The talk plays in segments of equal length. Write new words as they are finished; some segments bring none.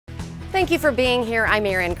Thank you for being here. I'm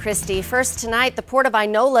Erin Christie. First tonight, the Port of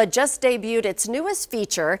Inola just debuted its newest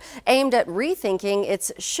feature aimed at rethinking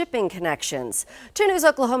its shipping connections. 2 News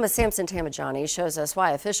Oklahoma's Samson Tamijani shows us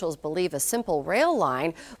why officials believe a simple rail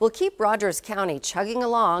line will keep Rogers County chugging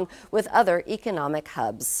along with other economic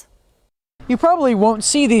hubs. You probably won't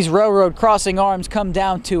see these railroad crossing arms come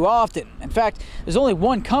down too often. In fact, there's only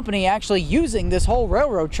one company actually using this whole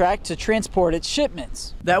railroad track to transport its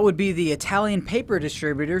shipments. That would be the Italian paper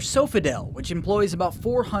distributor Sodifel, which employs about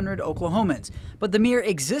 400 Oklahomans. But the mere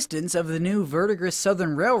existence of the new Verdigris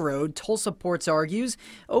Southern Railroad, Tulsa Ports argues,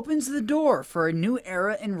 opens the door for a new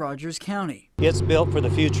era in Rogers County. It's built for the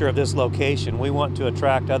future of this location. We want to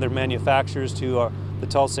attract other manufacturers to the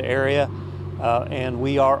Tulsa area. And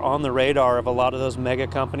we are on the radar of a lot of those mega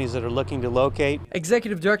companies that are looking to locate.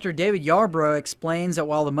 Executive Director David Yarbrough explains that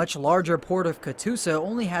while the much larger Port of Catoosa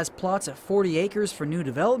only has plots of 40 acres for new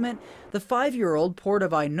development, the 5-year-old Port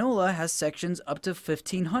of Inola has sections up to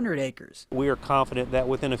 1,500 acres. We are confident that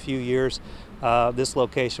within a few years, this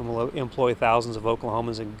location will employ thousands of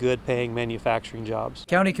Oklahomans in good-paying manufacturing jobs.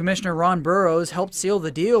 County Commissioner Ron Burrows helped seal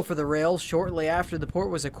the deal for the rail shortly after the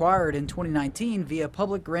port was acquired in 2019 via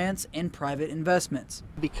public grants and private investments.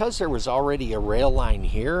 Because there was already a rail line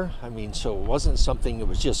here, so it wasn't something that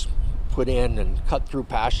was just put in and cut through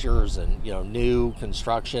pastures and new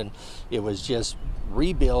construction. It was just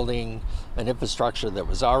rebuilding an infrastructure that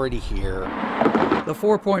was already here. The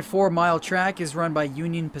 4.4-mile track is run by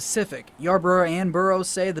Union Pacific. Yarbrough and Burrows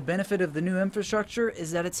say the benefit of the new infrastructure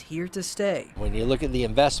is that it's here to stay. When you look at the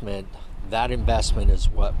investment, that investment is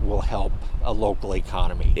what will help a local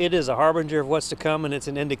economy. It is a harbinger of what's to come, and it's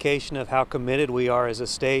an indication of how committed we are as a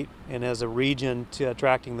state and as a region to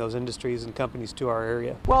attracting those industries and companies to our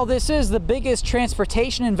area. While this is the biggest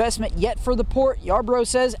transportation investment yet for the port, Yarbrough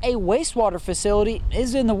says a wastewater facility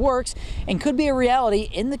is in the works and could be a reality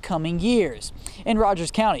in the coming years. In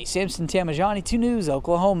Rogers County, Samson Tamijani, 2 News,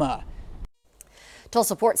 Oklahoma.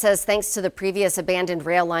 Tulsa Port says thanks to the previous abandoned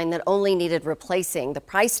rail line that only needed replacing, the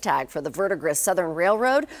price tag for the Verdigris Southern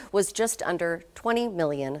Railroad was just under $20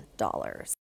 million.